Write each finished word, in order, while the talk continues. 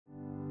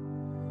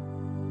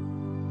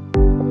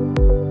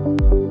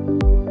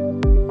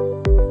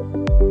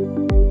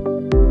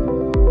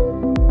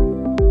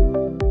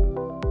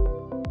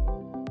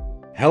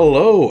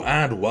Hello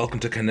and welcome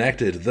to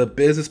Connected, the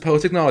business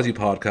post-technology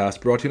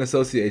podcast brought to you in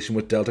association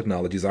with Dell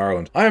Technologies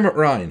Ireland. I'm Emmet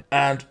Ryan,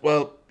 and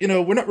well,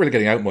 we're not really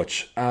getting out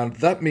much, and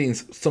that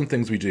means some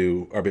things we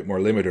do are a bit more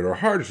limited or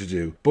harder to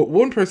do. But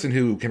one person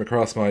who came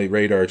across my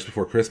radar just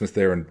before Christmas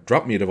there and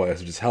dropped me a device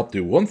to just help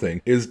do one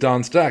thing is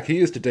Don Stack. He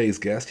is today's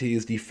guest. He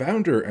is the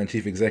founder and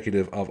chief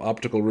executive of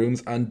Optical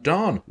Rooms. And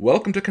Don,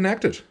 welcome to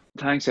Connected.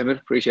 Thanks, Emmet.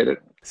 Appreciate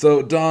it.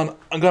 So, Don,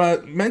 I'm going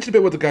to mention a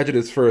bit what the gadget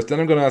is first, then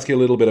I'm going to ask you a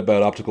little bit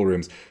about Optical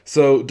Rooms.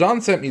 So, Don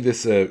sent me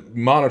this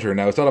monitor.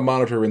 Now, it's not a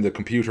monitor in the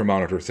computer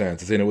monitor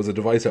sense. It was a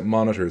device that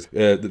monitors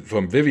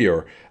from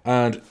Vivior.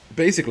 And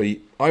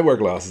basically, I wear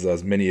glasses,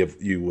 as many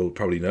of you will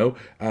probably know,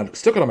 and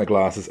stuck it on my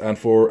glasses, and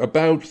for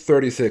about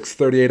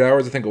 38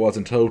 hours, I think it was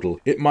in total,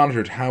 it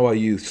monitored how I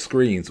used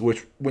screens,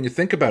 which, when you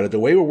think about it, the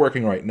way we're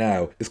working right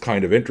now is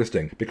kind of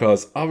interesting,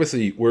 because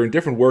obviously we're in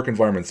different work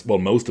environments, well,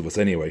 most of us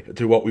anyway,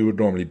 to what we would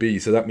normally be,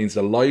 so that means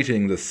the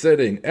lighting, the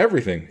sitting,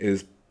 everything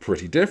is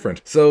pretty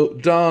different. So,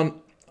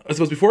 Don, I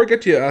suppose before I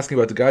get to you asking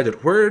about the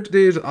gadget, where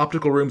did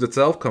Optical Rooms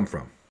itself come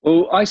from?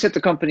 Well, I set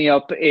the company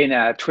up in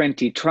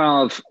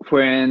 2012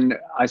 when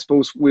I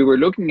suppose we were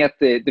looking at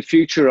the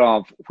future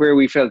of where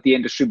we felt the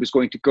industry was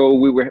going to go.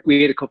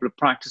 We had a couple of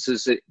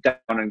practices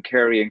down in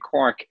Kerry and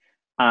Cork,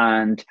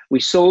 and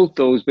we sold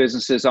those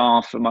businesses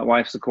off. My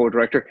wife's the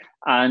co-director,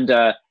 and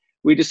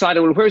we decided,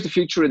 well, where's the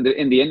future in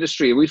the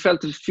industry? We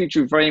felt the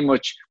future very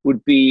much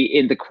would be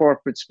in the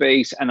corporate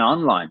space and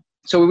online.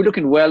 So we were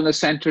looking at wellness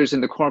centres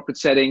in the corporate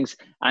settings,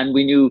 and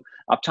we knew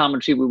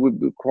optometry would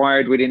be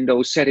required within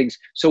those settings.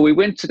 So we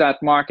went to that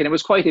market. It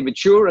was quite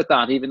immature at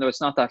that, even though it's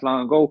not that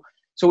long ago.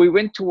 So we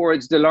went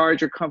towards the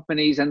larger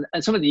companies, and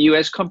some of the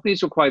US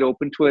companies were quite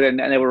open to it, and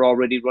they were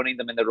already running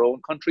them in their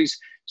own countries.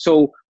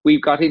 So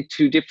we got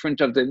into different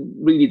of the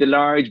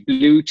large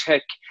blue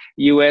tech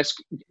US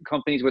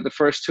companies were the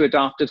first to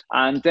adopt it.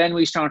 And then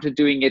we started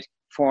doing it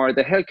for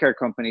the healthcare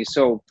companies,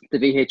 so the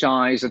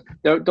VHIs,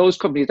 and those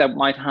companies that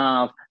might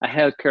have a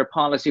healthcare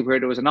policy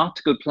where there was an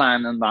optical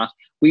plan and that,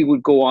 we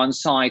would go on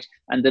site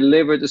and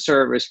deliver the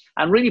service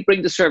and really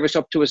bring the service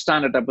up to a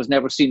standard that was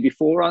never seen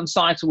before on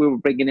site. So we were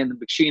bringing in the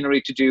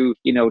machinery to do,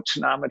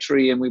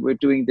 tonometry, and we were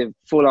doing the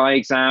full eye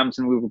exams,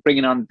 and we were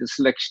bringing on the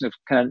selection of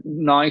kind of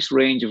nice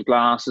range of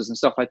glasses and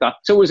stuff like that.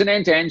 So it was an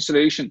end-to-end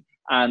solution.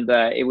 And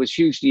it was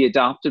hugely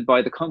adopted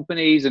by the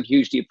companies and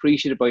hugely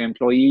appreciated by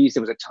employees.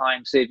 There was a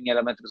time-saving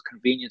element, there was a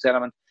convenience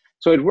element.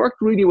 So it worked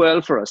really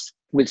well for us,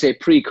 we'd say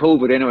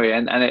pre-COVID anyway,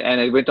 and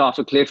it went off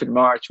a cliff in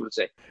March, we'd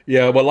say.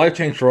 Yeah, well, life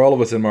changed for all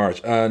of us in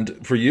March,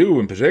 and for you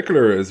in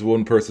particular is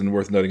one person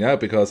worth noting out,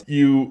 because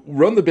you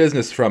run the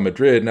business from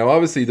Madrid. Now,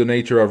 obviously, the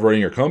nature of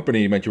running your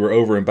company meant you were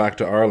over and back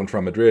to Ireland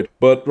from Madrid,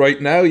 but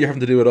right now you're having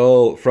to do it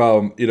all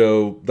from,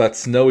 that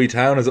snowy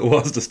town as it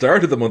was to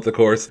start of the month, of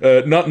course,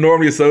 not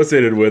normally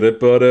associated with it,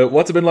 but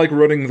what's it been like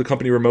running the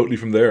company remotely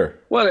from there?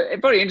 Well,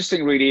 very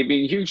interesting, really. It's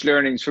been huge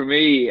learnings for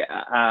me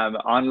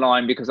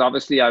online, because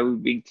obviously I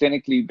would be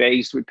clinically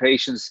based with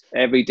patients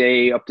every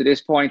day up to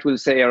this point, we'll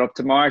say, or up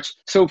to March.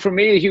 So for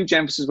me, a huge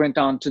emphasis went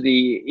on to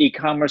the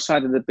e-commerce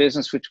side of the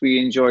business, which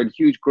we enjoyed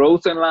huge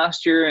growth in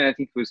last year. And I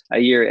think it was a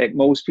year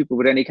most people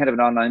with any kind of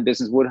an online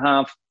business would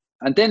have.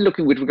 And then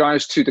looking with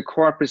regards to the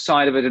corporate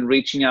side of it and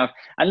reaching out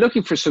and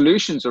looking for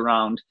solutions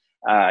around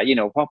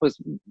what was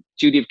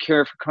duty of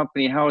care for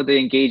company? How are they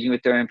engaging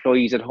with their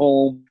employees at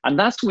home? And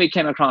that's when we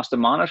came across the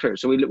monitor.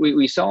 So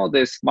we saw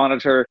this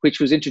monitor, which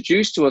was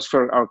introduced to us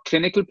for our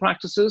clinical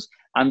practices.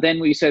 And then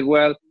we said,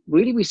 well,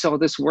 really, we saw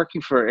this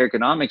working for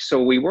ergonomics.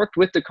 So we worked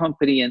with the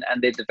company and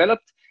they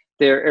developed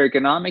their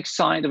ergonomic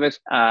side of it.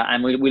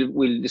 And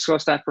we'll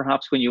discuss that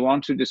perhaps when you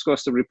want to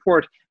discuss the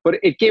report. But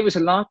it gave us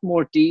a lot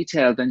more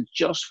detail than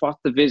just what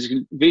the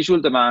visual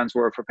demands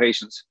were for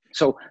patients.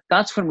 So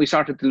that's when we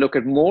started to look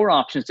at more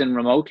options than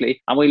remotely.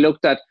 And we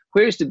looked at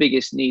where's the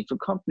biggest need for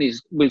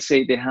companies. We'll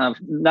say they have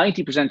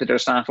 90% of their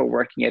staff are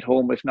working at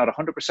home, if not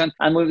 100%.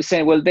 And we'll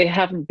say, well, they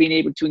haven't been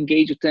able to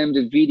engage with them,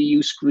 the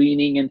VDU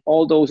screening and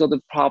all those other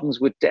problems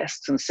with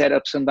desks and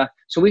setups and that.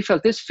 So we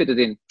felt this fitted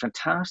in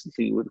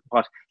fantastically with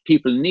what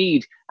people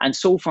need. And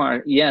so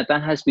far, yeah,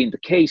 that has been the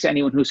case.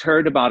 Anyone who's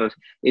heard about it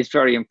is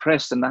very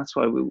impressed. And that's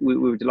why we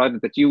were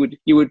delighted that you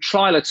would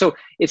trial it. So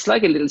it's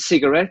like a little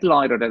cigarette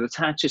lighter that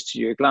attaches to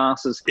your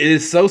glasses. It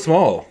is so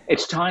small.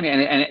 It's tiny,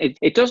 and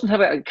it doesn't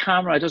have a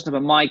camera, it doesn't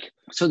have a mic,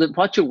 so that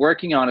what you're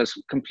working on is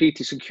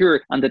completely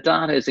secure, and the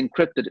data is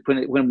encrypted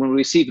when we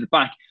receive it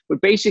back. But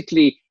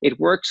basically, it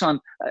works on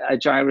a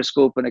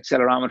gyroscope and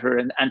accelerometer,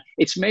 and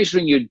it's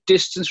measuring your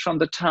distance from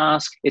the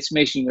task, it's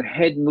measuring your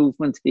head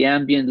movement, the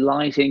ambient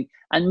lighting,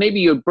 and maybe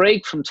your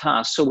break from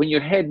tasks. So when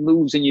your head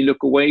moves and you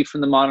look away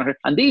from the monitor,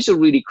 and these are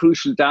really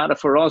crucial data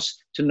for us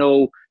to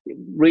know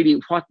really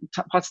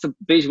what's the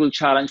visual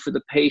challenge for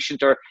the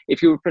patient, or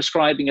if you were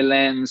prescribing a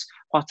lens,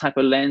 what type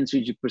of lens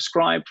would you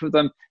prescribe for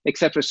them,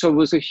 etc. So it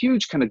was a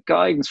huge kind of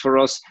guidance for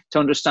us to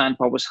understand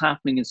what was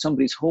happening in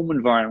somebody's home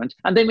environment.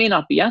 And they may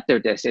not be at their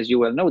desk, as you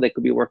well know, they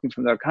could be working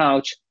from their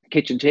couch,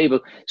 kitchen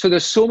table. So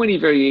there's so many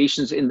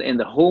variations in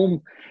the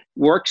home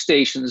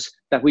workstations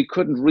that we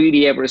couldn't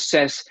really ever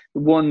assess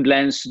one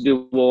lens to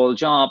do all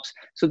jobs.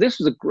 So this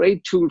was a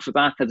great tool for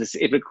that,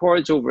 it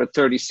records over a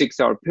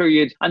 36-hour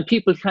period, and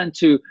people tend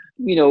to,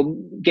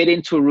 get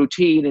into a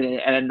routine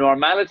and a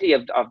normality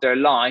of their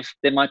life.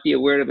 They might be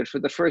aware of it for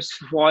the first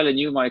while, and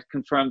you might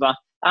confirm that.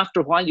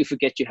 After a while, you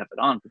forget you have it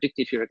on,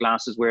 particularly if you're a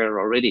glasses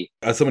wearer already.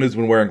 As someone who's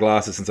been wearing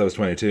glasses since I was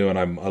 22, and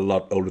I'm a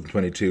lot older than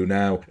 22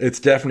 now, it's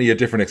definitely a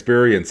different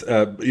experience,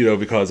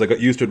 because I got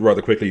used to it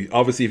rather quickly.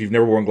 Obviously, if you've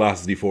never worn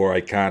glasses before,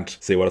 I can't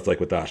say what it's like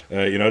with that.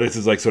 This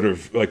is like sort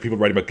of like people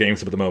writing about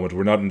GameStop at the moment.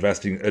 We're not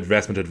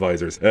investment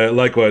advisors.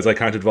 Likewise, I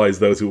can't advise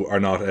those who are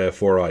not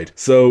four-eyed.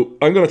 So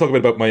I'm going to talk a bit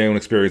about my own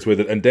experience with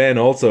it, and then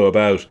also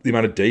about the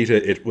amount of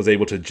data it was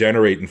able to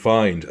generate and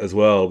find as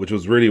well, which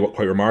was really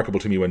quite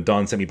remarkable to me when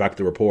Don sent me back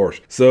the report.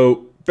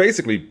 So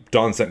basically,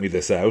 Don sent me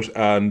this out,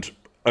 and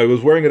I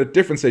was wearing it at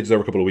different stages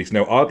over a couple of weeks.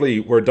 Now,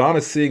 oddly, where Don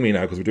is seeing me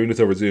now, because we're doing this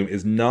over Zoom,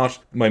 is not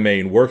my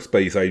main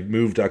workspace. I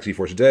moved actually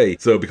for today,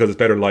 so because it's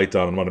better light,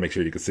 Don, I want to make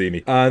sure you can see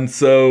me. And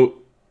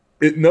so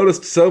it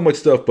noticed so much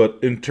stuff, but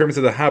in terms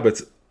of the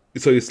habits,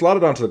 so you slot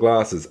it onto the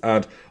glasses,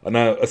 and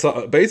now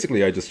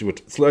basically I just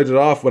would slide it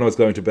off when I was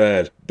going to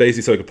bed,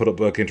 basically so I could put it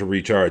back into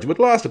recharge. It would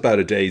last about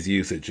a day's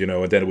usage, and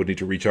then it would need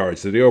to recharge.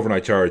 So the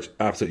overnight charge,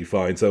 absolutely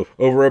fine. So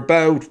over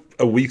about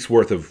a week's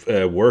worth of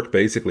work,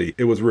 basically,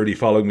 it was really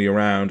following me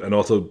around, and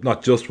also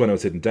not just when I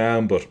was sitting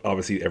down, but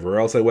obviously everywhere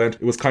else I went.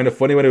 It was kind of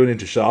funny when I went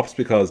into shops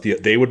because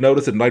they would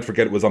notice it and I'd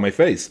forget it was on my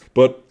face.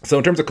 But so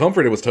in terms of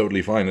comfort, it was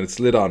totally fine and it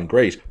slid on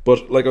great.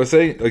 But like I was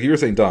saying, like you were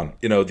saying, Don,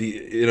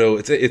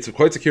 it's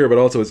quite secure, but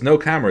also it's no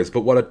cameras.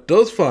 But what it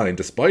does find,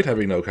 despite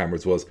having no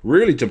cameras, was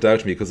really jumped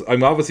out to me, because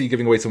I'm obviously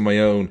giving away some of my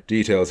own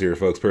details here,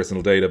 folks,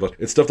 personal data, but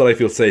it's stuff that I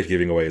feel safe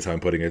giving away is how I'm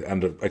putting it,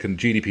 and I can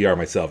GDPR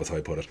myself is how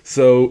I put it.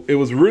 So it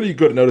was really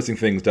good at noticing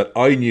things that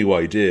I knew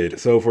I did.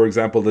 So for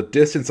example, the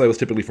distance I was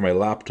typically from my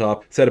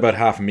laptop said about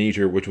half a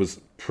meter, which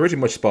was pretty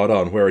much spot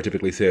on where I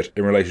typically sit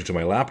in relation to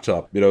my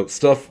laptop.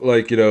 Stuff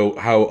like,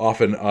 how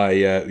often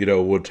I,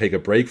 would take a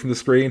break from the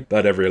screen,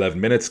 that every 11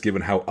 minutes,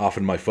 given how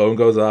often my phone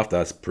goes off.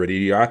 That's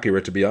pretty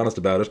accurate, to be honest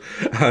about it.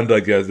 And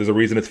I guess there's a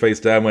reason it's face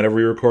down whenever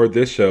we record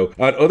this show.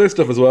 And other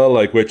stuff as well,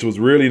 like, which was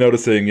really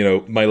noticing,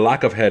 my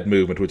lack of head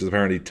movement, which is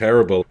apparently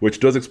terrible, which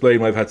does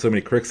explain why I've had so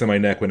many cricks in my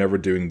neck whenever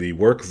doing the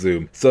work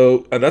Zoom.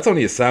 So, and that's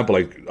only a sample.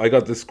 Like, I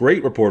got this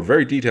great report,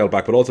 very detailed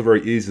back, but also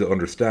very easy to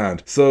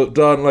understand. So,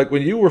 Don, like,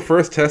 when you were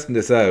first testing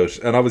this out,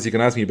 and obviously you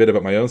can ask me a bit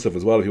about my own stuff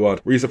as well if you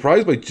want, were you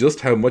surprised by just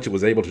how much it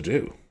was able to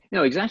do?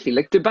 No, exactly.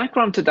 Like, the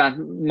background to that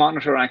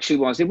monitor actually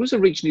was, it was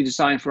originally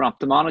designed for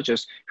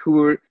ophthalmologists who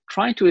were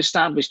trying to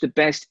establish the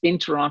best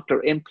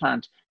intraocular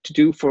implant to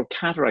do for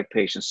cataract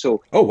patients.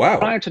 So oh, wow.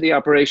 Prior to the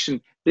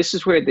operation, this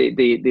is where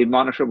the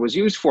monitor was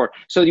used for.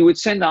 So you would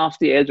send off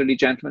the elderly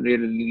gentleman, the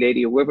elderly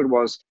lady, or whoever it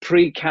was,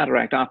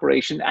 pre-cataract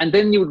operation, and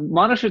then you would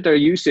monitor their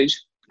usage.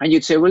 And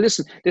you'd say, well,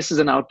 listen, this is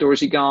an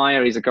outdoorsy guy,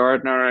 or he's a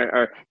gardener,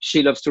 or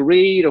she loves to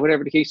read, or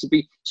whatever the case would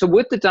be. So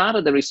with the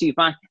data they receive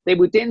back, they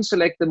would then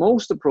select the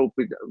most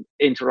appropriate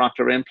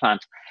intraocular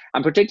implant.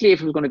 And particularly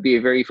if it was going to be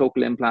a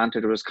varifocal implant,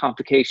 or there was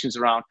complications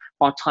around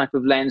what type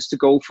of lens to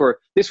go for,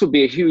 this would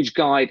be a huge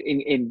guide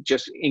in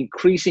just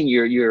increasing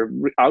your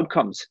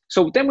outcomes.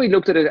 So then we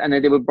looked at it, and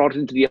then they were brought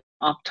into the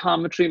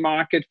optometry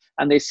market,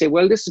 and they say,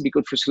 well, this would be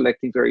good for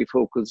selecting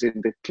varifocals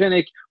in the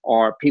clinic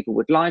or people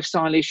with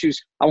lifestyle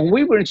issues. And when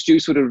we were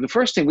introduced with it, the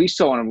first thing we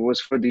saw on it was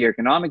for the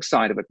ergonomic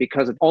side of it,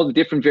 because of all the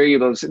different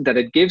variables that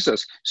it gives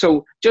us.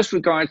 So just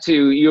regard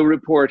to your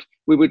report,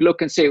 we would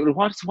look and say, well,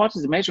 what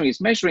is it measuring?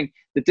 It's measuring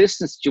the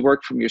distance that you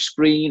work from your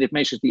screen. It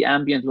measures the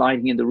ambient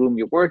lighting in the room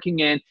you're working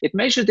in. It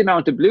measures the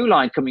amount of blue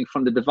light coming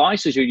from the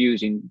devices you're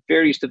using,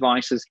 various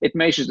devices. It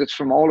measures it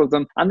from all of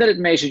them. And then it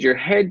measures your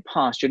head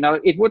posture. Now,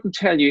 it wouldn't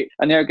tell you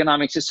an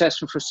ergonomics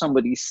assessment for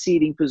somebody's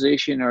seating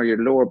position or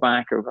your lower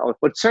back,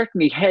 but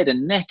certainly head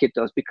and neck it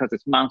does, because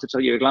it's mounted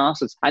to your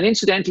glasses. And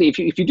incidentally, if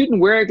you didn't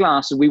wear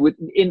glasses, we would,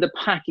 in the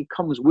pack, it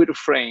comes with a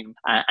frame,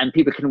 and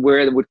people can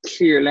wear them with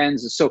clear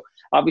lenses. So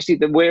obviously,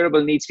 the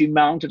wearable needs to be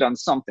mounted on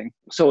something.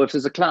 So if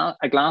there's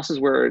a glasses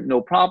wearer,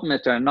 no problem.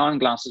 If there are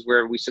non-glasses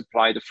wearer, we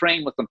supply the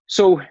frame with them.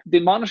 So the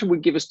monitor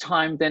would give us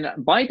time. Then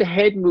by the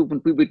head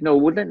movement, we would know,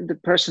 well, then the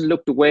person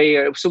looked away.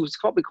 So it's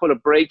what we call a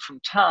break from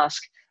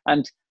task.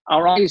 And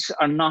our eyes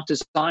are not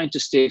designed to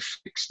stay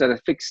fixed at a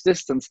fixed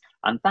distance.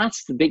 And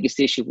that's the biggest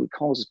issue. It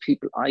causes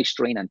people eye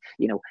strain. And,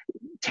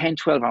 10,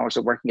 12 hours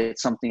of working at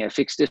something at a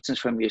fixed distance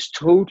from you is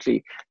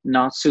totally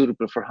not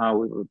suitable for how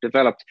we were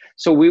developed.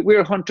 So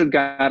we're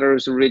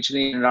hunter-gatherers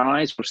originally, and our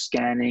eyes were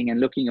scanning and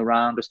looking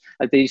around us.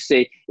 Like they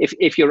say,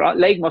 if your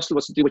leg muscle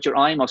was to do what your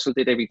eye muscle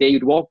did every day,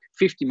 you'd walk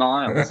 50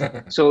 miles.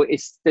 So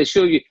they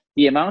show you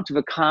the amount of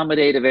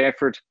accommodative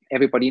effort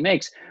everybody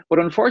makes. But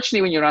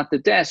unfortunately, when you're at the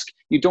desk,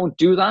 you don't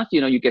do that.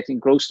 You get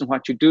engrossed in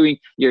what you're doing.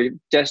 Your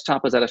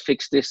desktop is at a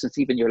fixed distance.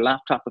 Even your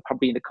laptop is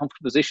probably in a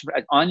comfortable position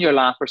on your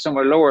lap or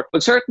somewhere lower.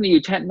 But certainly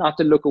you tend not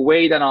to look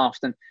away that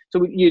often.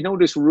 So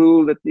this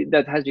rule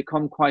that has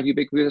become quite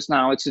ubiquitous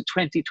now. It's a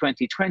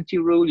 20-20-20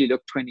 rule. You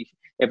look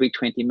every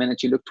 20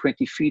 minutes. You look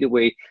 20 feet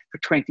away for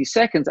 20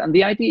 seconds. And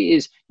the idea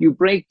is you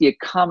break the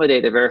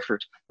accommodative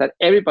effort that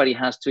everybody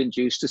has to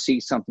induce to see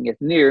something at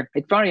near.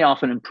 It very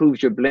often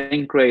improves your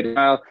blink rate as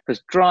well,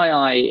 because dry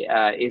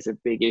eye is a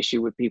big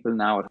issue with people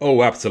now.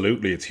 Oh,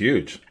 absolutely. It's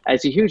huge.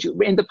 It's a huge,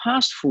 in the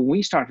past, when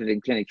we started in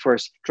clinic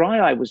first, dry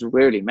eye was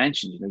rarely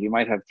mentioned. You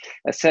might have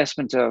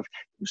assessment of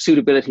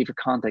suitability for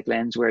contact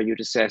lens where you'd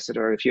assess it,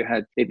 or if you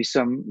had maybe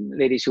some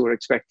ladies who were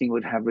expecting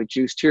would have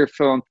reduced tear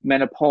film,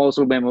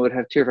 menopausal women would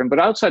have tear film, but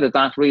outside of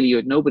that, really, you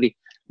had nobody.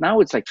 Now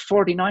it's like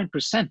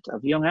 49%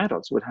 of young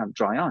adults would have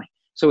dry eye.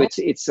 So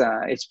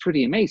it's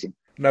pretty amazing.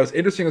 Now, it's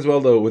interesting as well,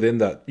 though, within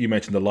that, you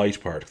mentioned the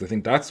light part, because I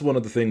think that's one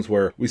of the things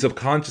where we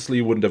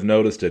subconsciously wouldn't have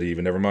noticed it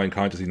even, never mind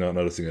consciously not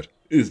noticing it,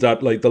 is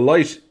that, like, the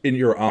light in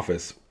your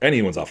office,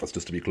 anyone's office,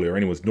 just to be clear,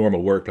 anyone's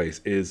normal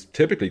workplace, is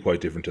typically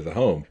quite different to the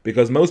home.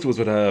 Because most of us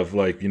would have,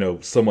 like,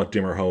 somewhat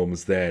dimmer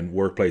homes than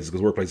workplaces,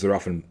 because workplaces are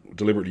often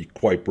deliberately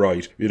quite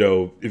bright.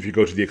 If you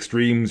go to the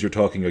extremes, you're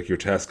talking like your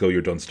Tesco,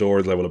 your Dunnes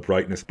Stores level of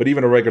brightness. But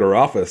even a regular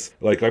office,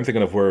 like I'm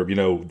thinking of where,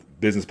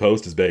 Business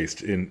Post is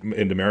based in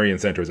the Marion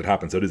Centre as it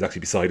happens, so it is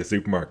actually beside a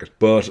supermarket.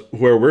 But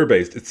where we're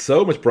based, it's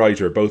so much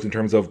brighter, both in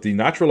terms of the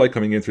natural light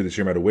coming in through the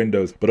sheer amount of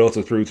windows, but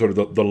also through sort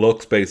of the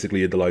lux,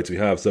 basically, of the lights we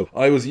have. So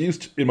I was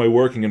used in my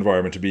working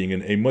environment to being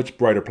in a much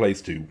brighter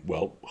place to,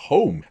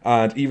 home.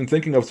 And even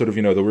thinking of sort of,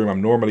 the room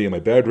I'm normally in, my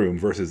bedroom,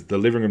 versus the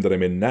living room that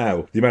I'm in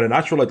now, the amount of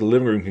natural light the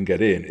living room can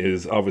get in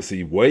is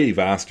obviously way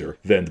vaster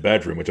than the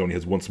bedroom, which only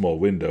has one small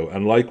window.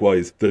 And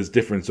likewise, there's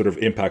different sort of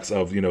impacts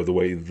of, the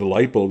way the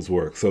light bulbs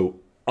work. So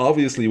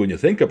obviously, when you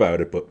think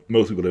about it, but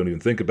most people don't even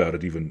think about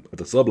it, even at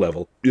the sub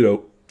level,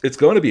 it's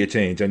going to be a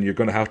change and you're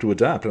going to have to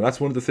adapt. And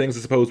that's one of the things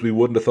I suppose we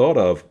wouldn't have thought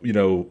of,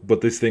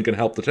 but this thing can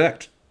help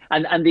detect.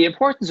 And the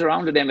importance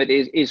around it, Emmet,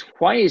 is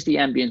why is the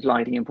ambient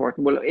lighting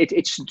important? Well,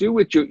 it's to do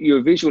with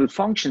your visual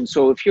function.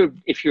 So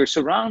if you're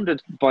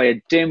surrounded by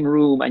a dim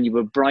room and you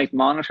have a bright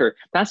monitor,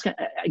 that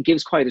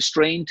gives quite a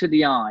strain to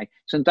the eye.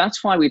 So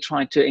that's why we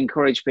try to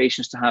encourage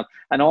patients to have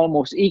an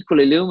almost equal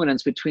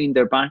illuminance between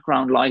their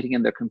background lighting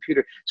and their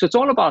computer. So it's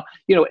all about,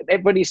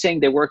 everybody's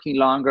saying they're working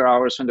longer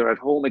hours when they're at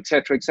home, et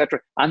cetera, et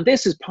cetera. And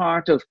this is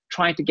part of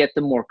trying to get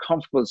them more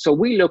comfortable. So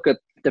we look at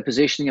the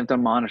positioning of their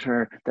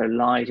monitor, their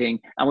lighting,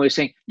 and we're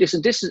saying,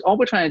 listen, this is all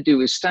we're trying to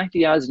do is stack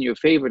the odds in your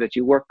favor that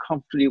you work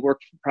comfortably,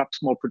 work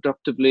perhaps more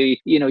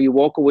productively. You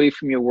walk away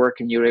from your work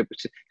and you're able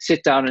to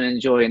sit down and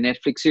enjoy a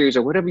Netflix series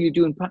or whatever you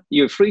do in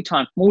your free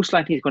time. Most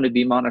likely it's going to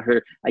be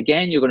monitor.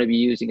 Again, you're going to be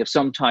using of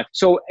some type.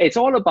 So it's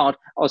all about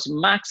us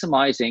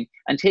maximizing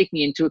and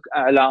taking into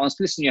allowance.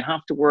 Listen, you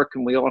have to work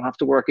and we all have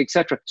to work,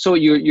 etc. So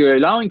you're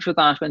allowing for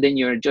that, and then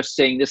you're just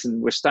saying,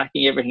 listen, we're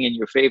stacking everything in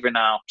your favor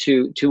now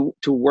to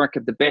work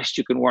at the best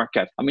you can work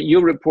at. I mean,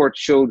 your report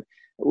showed,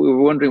 we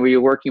were wondering, were you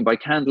working by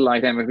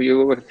candlelight, Emma? You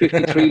were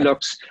 53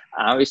 lux.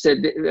 We said,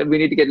 we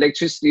need to get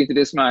electricity into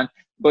this man.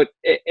 But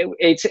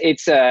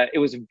it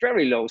was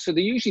very low. So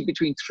they're usually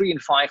between 300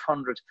 and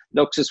 500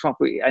 lux is what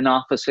an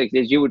office, like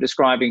as you were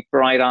describing,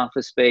 bright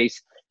office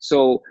space.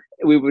 So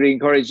we would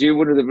encourage you,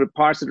 one of the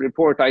parts of the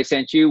report I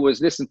sent you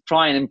was, listen,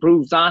 try and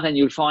improve that and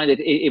you'll find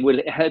it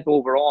will help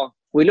overall.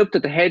 We looked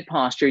at the head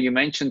posture, you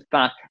mentioned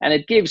that, and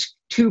it gives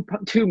two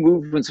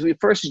movements.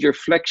 First is your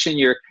flexion,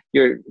 your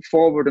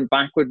forward and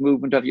backward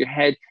movement of your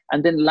head,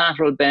 and then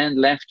lateral bend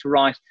left to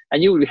right.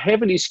 And you would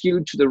heavily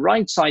skewed to the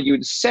right side. You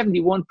would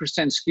 71%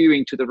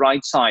 skewing to the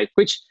right side,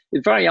 which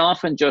is very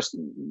often just,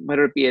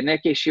 whether it be a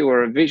neck issue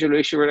or a visual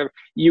issue or whatever,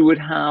 you would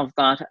have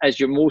that as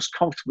your most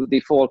comfortable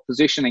default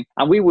positioning.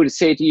 And we would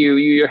say to you,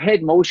 your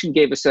head motion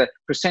gave us a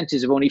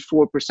percentage of only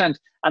 4%.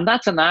 And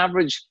that's an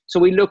average. So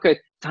we look at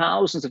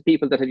thousands of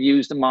people that have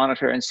used the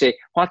monitor and say,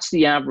 what's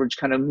the average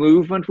kind of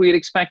movement we'd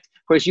expect?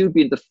 Whereas you'd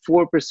be in the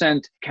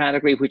 4%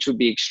 category, which would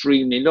be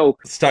extremely low.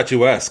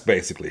 Statuesque,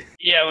 basically.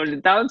 Yeah, well, the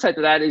downside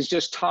to that is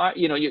just,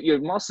 your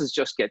muscles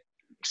just get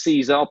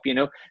seize up,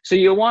 So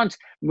you want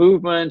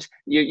movement,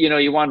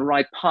 you want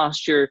right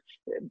posture,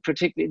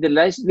 particularly the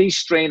least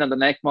strain on the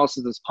neck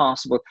muscles as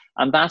possible.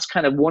 And that's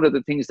kind of one of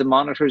the things the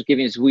monitor is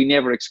giving us we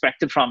never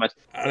expected from it.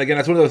 And again,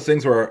 that's one of those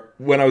things where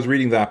when I was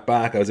reading that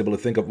back, I was able to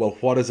think of, well,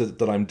 what is it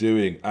that I'm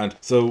doing? And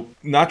so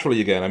naturally,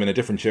 again, I'm in a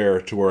different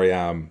chair to where I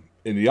am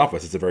in the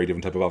office. It's a very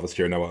different type of office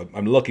chair. Now,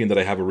 I'm lucky in that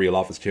I have a real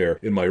office chair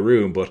in my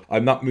room, but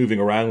I'm not moving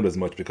around as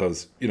much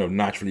because,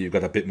 naturally you've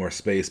got a bit more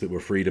space, a bit more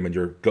freedom, and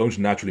you're going to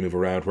naturally move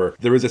around, where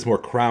there is this more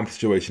cramped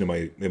situation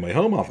in my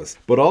home office.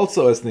 But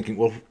also I was thinking,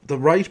 well, the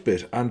right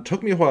bit, and it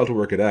took me a while to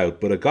work it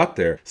out, but I got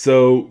there.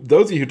 So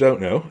those of you who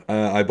don't know,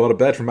 I bought a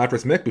bed from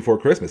Mattress Mick before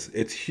Christmas.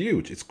 It's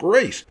huge. It's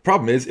great. The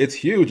problem is, it's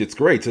huge. It's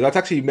great. So that's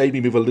actually made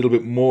me move a little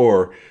bit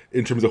more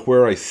in terms of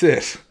where I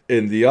sit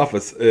in the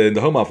office, in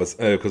the home office,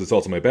 because it's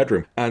also my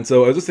bedroom. And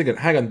so I was just thinking,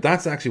 hang on,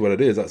 that's actually what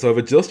it is. So I've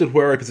adjusted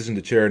where I position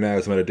the chair now,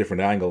 so I'm at a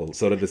different angle,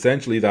 so that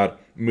essentially that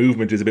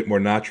movement is a bit more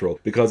natural,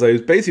 because I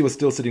was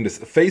still sitting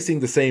facing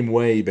the same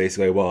way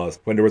basically I was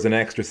when there was an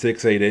extra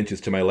 6-8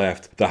 inches to my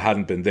left that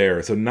hadn't been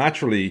there. So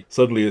naturally,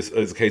 suddenly it's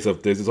a case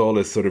of there's all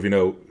this sort of,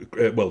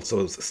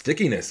 so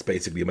stickiness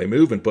basically in my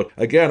movement. But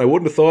again, I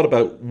wouldn't have thought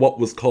about what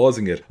was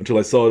causing it until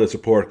I saw this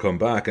report come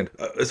back. And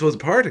I suppose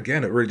part,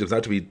 again, it really does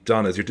have to be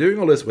done is you're doing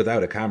all this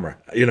without a camera.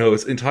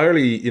 It's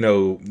entirely,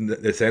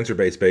 sensor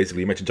based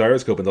basically. You mentioned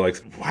gyroscope and the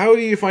likes. How are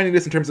you finding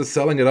this in terms of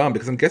selling it on?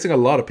 Because I'm guessing a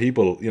lot of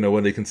people,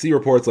 when they can see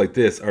reports like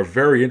this, are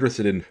very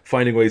interested in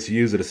finding ways to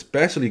use it,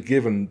 especially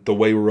given the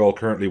way we're all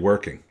currently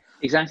working.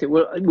 Exactly.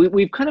 Well,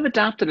 we've kind of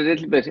adapted a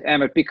little bit,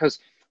 Emmet, because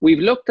we've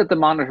looked at the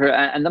monitor,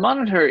 and the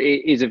monitor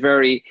is a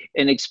very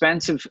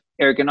inexpensive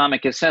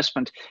ergonomic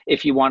assessment,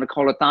 if you want to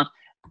call it that.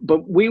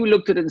 But we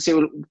looked at it and say,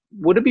 well,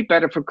 would it be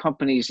better for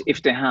companies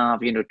if they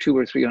have, 200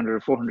 or 300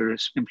 or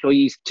 400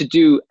 employees to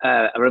do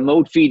a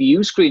remote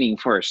VDU screening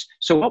first?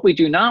 So what we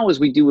do now is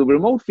we do a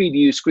remote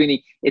VDU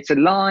screening. It's a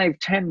live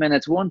 10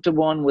 minutes,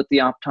 one-to-one with the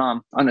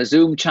Optom on a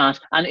Zoom chat.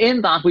 And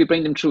in that, we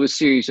bring them through a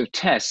series of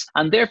tests.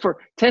 And therefore,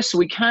 tests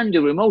we can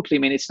do remotely. I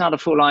mean, it's not a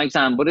full eye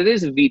exam, but it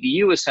is a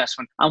VDU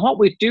assessment. And what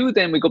we do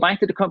then, we go back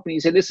to the company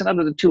and say, listen, out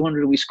of the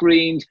 200 we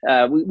screened,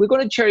 we're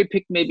going to cherry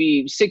pick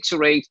maybe 6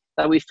 or 8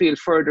 that we feel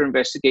further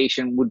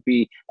investigation would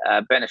be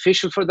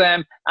beneficial for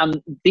them.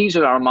 And these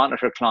are our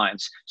monitor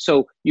clients.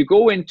 So you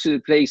go into the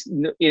place,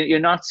 you're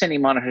not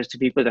sending monitors to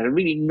people that have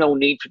really no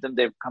need for them.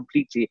 They're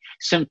completely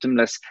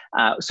symptomless.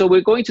 So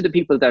we're going to the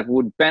people that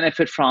would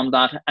benefit from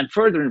that, and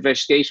further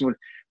investigation would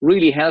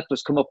really help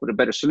us come up with a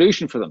better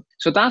solution for them.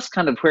 So that's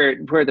kind of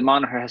where the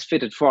monitor has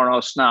fitted for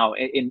us now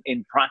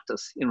in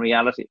practice, in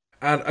reality.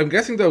 And I'm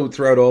guessing, though,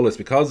 throughout all this,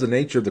 because the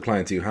nature of the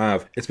clients you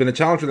have, it's been a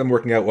challenge for them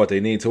working out what they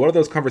need. So what have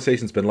those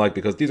conversations been like?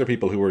 Because these are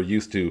people who are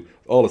used to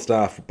all the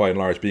staff, by and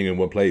large, being in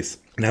one place.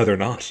 Now they're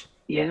not.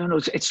 Yeah, no,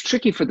 it's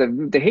tricky for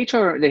them. The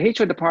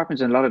HR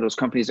departments in a lot of those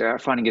companies are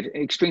finding it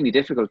extremely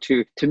difficult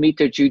to meet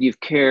their duty of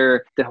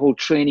care, the whole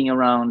training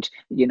around,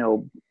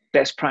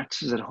 best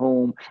practices at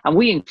home, and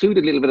we include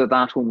a little bit of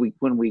that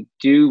when we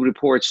do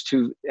reports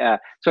to.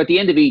 So at the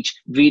end of each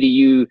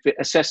VDU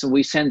assessment,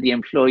 we send the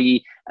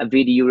employee a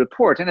VDU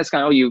report, and it's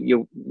kind of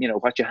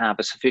what you have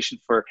is sufficient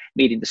for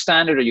meeting the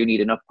standard, or you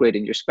need an upgrade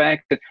in your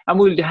spec, and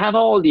we'll have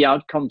all the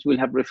outcomes. We'll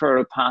have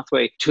referral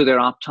pathway to their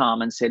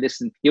Optom and say,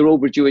 listen, you're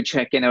overdue a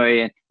check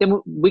anyway, and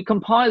then we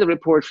compile the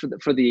report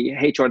for the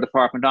HR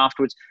department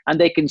afterwards, and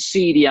they can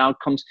see the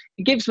outcomes.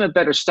 It gives them a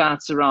better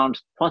stats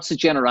around what's the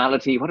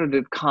generality, what are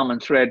the common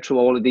thread through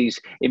all of these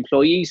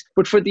employees.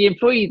 But for the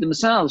employee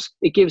themselves,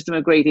 it gives them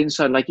a great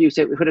insight, like you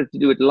said, whether to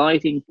do with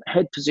lighting,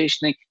 head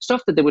positioning,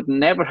 stuff that they would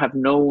never have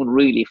known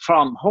really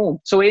from home.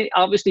 So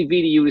obviously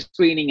VDU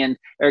screening and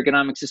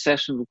ergonomics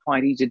assessment were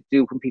quite easy to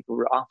do when people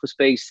were office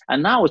based,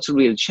 and now it's a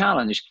real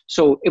challenge.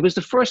 So it was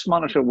the first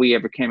monitor we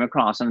ever came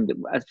across, and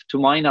to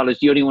my knowledge,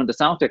 the only one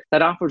that's out there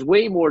that offers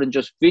way more than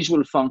just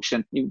visual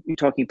function. You're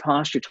talking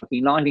posture, you're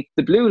talking lighting.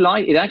 The blue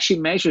light, it actually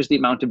measures the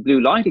amount of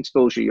blue light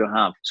exposure you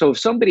have. So if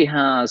somebody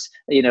has,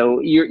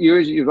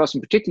 yours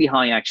wasn't particularly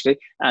high actually,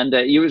 and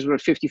yours were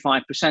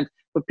 55%.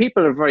 But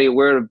people are very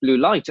aware of blue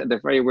light, and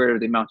they're very aware of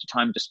the amount of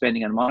time they're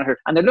spending on a monitor.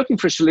 And they're looking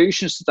for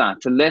solutions to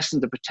that, to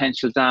lessen the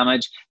potential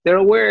damage. They're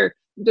aware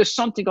there's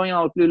something going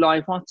on with blue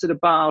light. What's it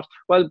about?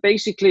 Well,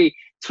 basically,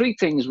 3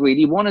 things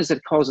really. One is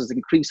it causes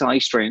increased eye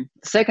strain.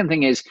 The second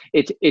thing is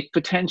it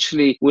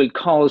potentially will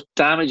cause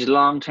damage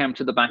long-term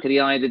to the back of the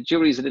eye. The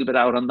jury's a little bit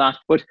out on that.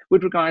 But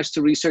with regards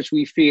to research,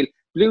 we feel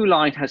blue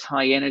light has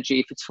high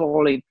energy. If it's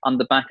falling on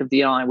the back of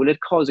the eye, will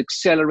it cause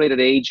accelerated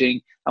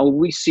aging? And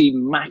we see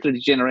macular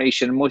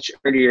degeneration much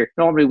earlier.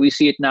 Normally we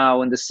see it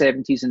now in the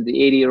 70s and the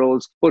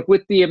 80-year-olds. But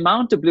with the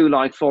amount of blue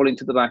light falling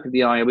to the back of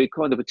the eye, we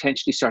kind of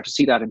potentially start to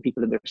see that in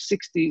people in their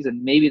 60s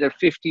and maybe their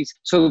 50s.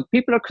 So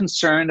people are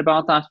concerned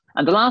about that.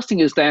 And the last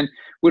thing is then,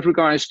 with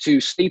regards to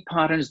sleep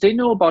patterns, they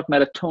know about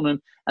melatonin,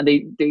 and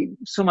they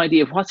some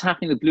idea of what's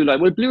happening with blue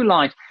light. Well, blue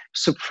light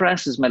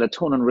suppresses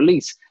melatonin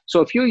release. So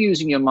if you're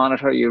using your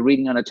monitor, you're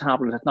reading on a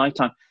tablet at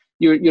nighttime,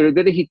 your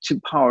ability to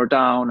power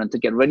down and to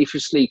get ready for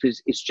sleep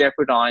is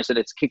jeopardized, and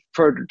it's kicked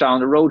further down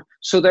the road.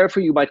 So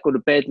therefore, you might go to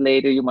bed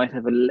later, you might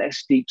have a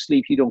less deep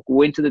sleep, you don't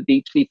go into the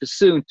deep sleep as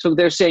soon. So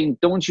they're saying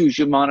don't use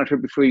your monitor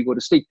before you go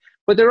to sleep.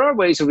 But there are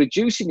ways of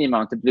reducing the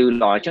amount of blue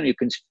light.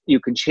 You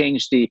can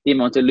change the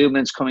amount of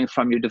luminance coming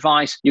from your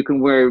device. You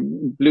can wear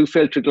blue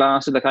filter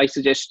glasses, like I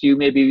suggest you.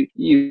 Maybe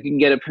you can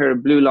get a pair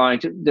of blue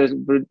light. There's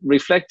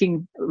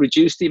reflecting,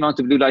 reduce the amount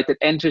of blue light that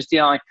enters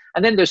the eye.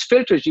 And then there's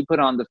filters you put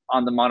on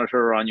the monitor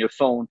or on your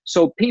phone,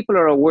 so people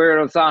are aware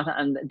of that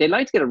and they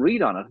like to get a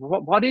read on it.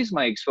 What is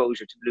my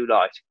exposure to blue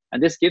light?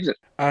 And this gives it.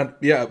 And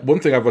yeah, one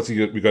thing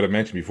we've got to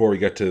mention before we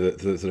get to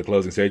the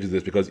closing stages of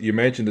this, because you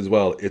mentioned as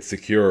well, it's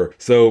secure.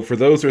 So for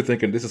those who are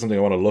thinking this is something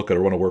I want to look at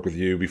or want to work with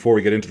you, before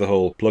we get into the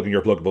whole plugging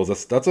your pluggables,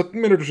 that's a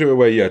minute or two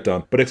away yet,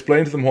 Don. But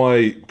explain to them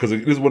why, because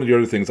this is one of the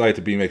other things I had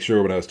to make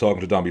sure when I was talking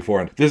to Don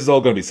beforehand. This is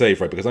all going to be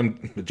safe, right? Because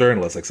I'm a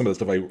journalist. Like some of the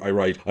stuff I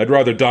write, I'd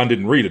rather Don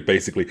didn't read it,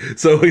 basically.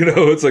 So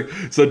it's like,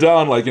 so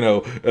Don,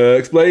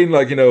 explain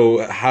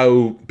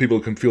how people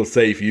can feel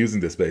safe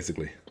using this,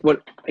 basically. Well,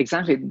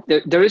 exactly.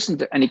 There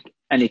isn't any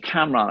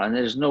camera on it, and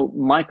there's no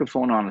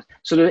microphone on it.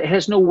 So it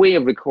has no way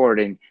of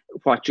recording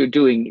what you're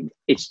doing.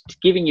 It's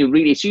giving you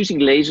it's using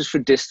lasers for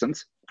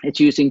distance. It's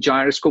using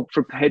gyroscope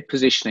for head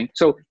positioning.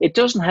 So it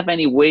doesn't have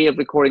any way of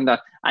recording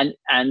that.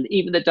 And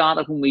even the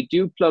data, when we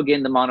do plug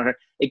in the monitor,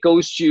 it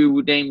goes to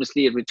you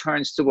namelessly, it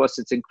returns to us,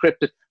 it's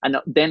encrypted, and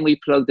then we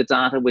plug the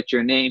data with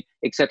your name,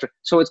 etc.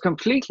 So it's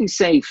completely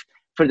safe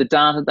for the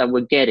data that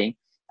we're getting.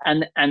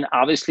 And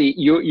obviously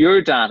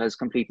your data is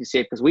completely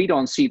safe because we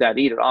don't see that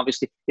either.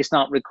 Obviously, it's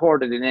not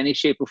recorded in any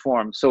shape or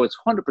form. So it's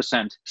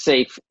 100%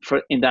 safe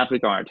in that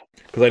regard.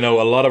 Because I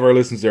know a lot of our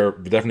listeners are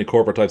definitely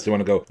corporate types who want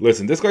to go,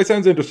 listen, this guy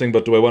sounds interesting,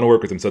 but do I want to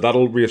work with him? So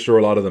that'll reassure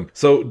a lot of them.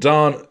 So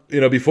Don,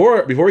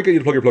 before we get you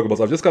to plug your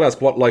pluggables, I've just got to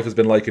ask what life has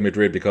been like in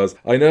Madrid, because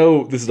I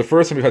know this is the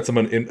first time we've had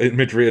someone in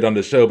Madrid on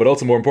this show, but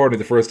also more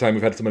importantly, the first time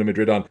we've had someone in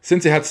Madrid on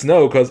since you had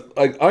snow, because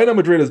I know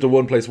Madrid is the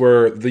one place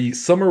where the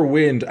summer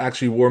wind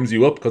actually warms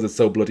you up because it's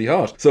so bloody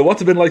hot. So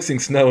what's it been like seeing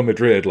snow in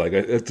Madrid?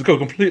 To go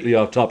completely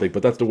off topic,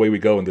 but that's the way we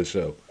go in this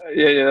show.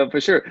 Yeah, for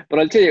sure. But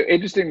I'll tell you,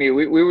 interestingly,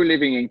 we were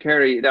living in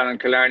Kerry down in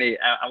Killarney,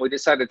 and we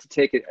decided to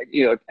take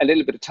a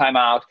little bit of time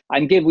out.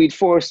 And we'd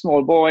 4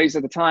 small boys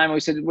at the time.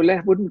 We said, well,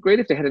 it wouldn't be great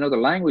if they had another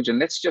language, and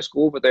let's just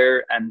go over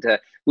there. And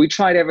we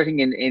tried everything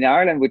in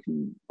Ireland with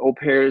au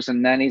pairs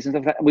and nannies and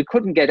stuff like that. We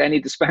couldn't get any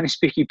of the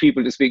Spanish-speaking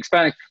people to speak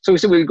Spanish. So we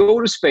said, we'll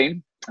go to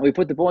Spain. And we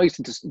put the boys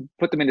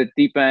put them in the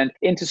deep end.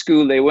 Into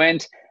school they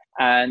went.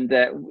 And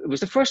it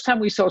was the first time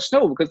we saw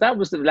snow, because that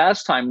was the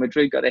last time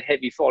Madrid got a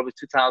heavy fall, was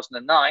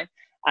 2009.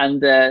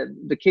 And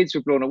the kids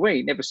were blown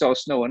away, never saw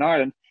snow in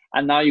Ireland.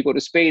 And now you go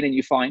to Spain and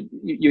you find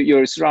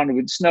you're surrounded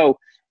with snow.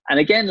 And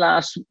again,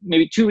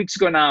 maybe 2 weeks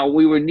ago now,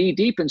 we were knee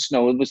deep in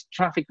snow.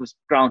 Traffic was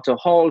ground to a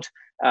halt.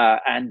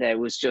 And it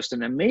was just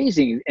an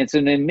amazing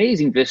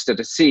vista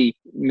to see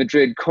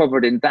Madrid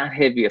covered in that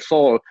heavy a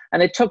fall.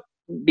 And it took,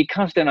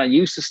 because they're not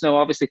used to snow,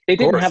 obviously, they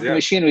didn't have the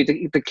machinery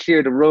to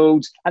clear the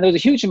roads. And there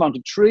was a huge amount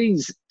of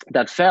trees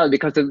that fell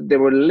because they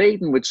were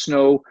laden with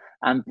snow,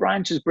 and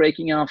branches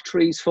breaking off,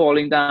 trees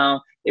falling down.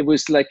 It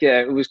was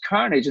it was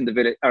carnage in the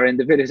village, I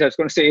was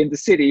going to say in the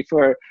city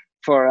for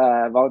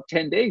about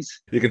 10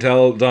 days. You can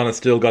tell Don has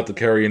still got the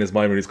Kerry in his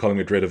mind when he's calling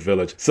Madrid a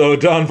village. So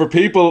Don, for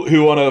people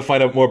who want to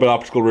find out more about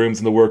Optical Rooms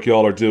and the work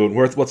y'all are doing,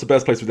 what's the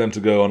best place for them to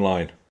go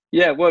online?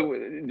 Yeah, well,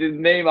 the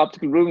name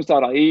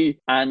opticalrooms.ie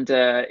and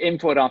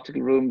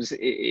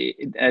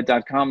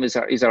info@opticalrooms.com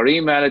is our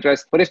email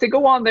address. But if they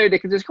go on there,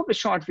 there's a couple of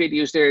short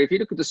videos there. If you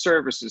look at the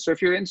services, so if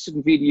you're interested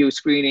in video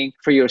screening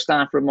for your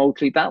staff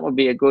remotely, that would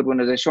be a good one.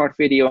 There's a short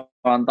video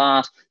on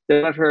that,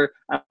 the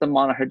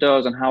monitor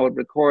does and how it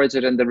records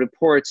it, and the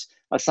reports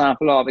a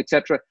sample of,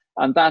 etc.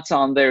 And that's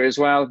on there as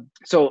well.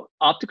 So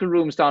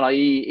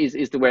opticalrooms.ie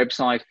is the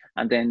website,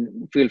 and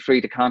then feel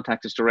free to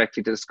contact us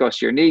directly to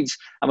discuss your needs.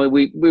 I mean,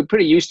 we're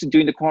pretty used to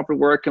doing the corporate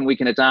work, and we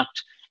can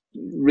adapt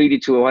really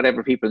to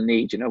whatever people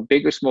need,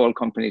 big or small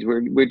companies.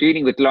 We're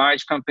dealing with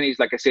large companies,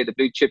 like I say, the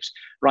blue chips,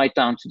 right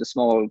down to the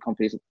small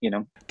companies,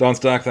 Don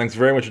Stack, thanks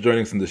very much for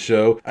joining us in the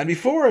show. And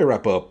before I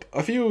wrap up,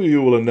 a few of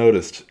you will have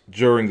noticed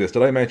during this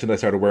that I mentioned I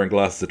started wearing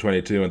glasses at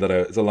 22 and that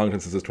it's a long time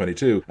since I was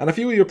 22. And a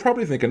few of you are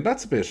probably thinking,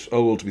 that's a bit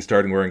old to be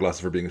starting wearing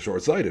glasses for being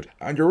short-sighted.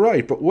 And you're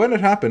right, but when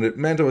it happened, it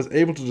meant I was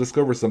able to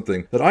discover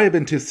something that I had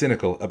been too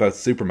cynical about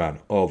Superman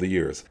all the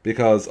years.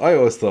 Because I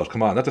always thought,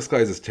 come on, that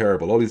disguise is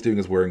terrible. All he's doing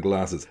is wearing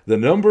glasses. The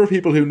number of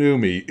people who knew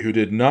me who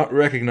did not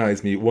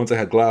recognize me once I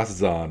had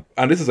glasses on,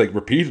 and this is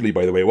repeatedly,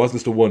 by the way, it wasn't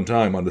just a one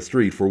time on the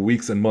street, for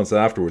weeks and months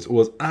afterwards,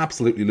 was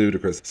absolutely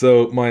ludicrous.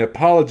 So my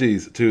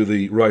apologies to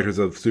the writers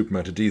of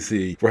Superman, to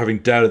DC, for having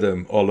doubted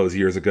them all those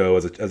years ago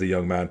as a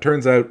young man.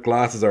 Turns out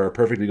glasses are a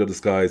perfectly good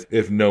disguise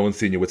if no one's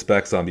seen you with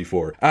specs on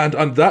before. And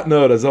on that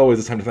note, as always,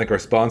 it's time to thank our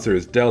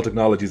sponsors, Dell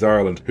Technologies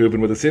Ireland, who have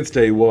been with us since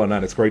day one,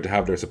 and it's great to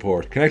have their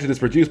support. Connected is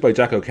produced by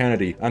Jack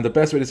O'Kennedy, and the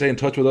best way to stay in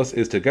touch with us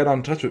is to get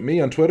on touch with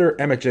me on Twitter.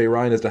 Emmet J.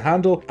 Ryan is the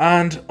handle.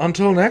 And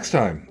until next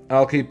time,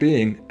 I'll keep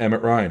being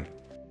Emmet Ryan.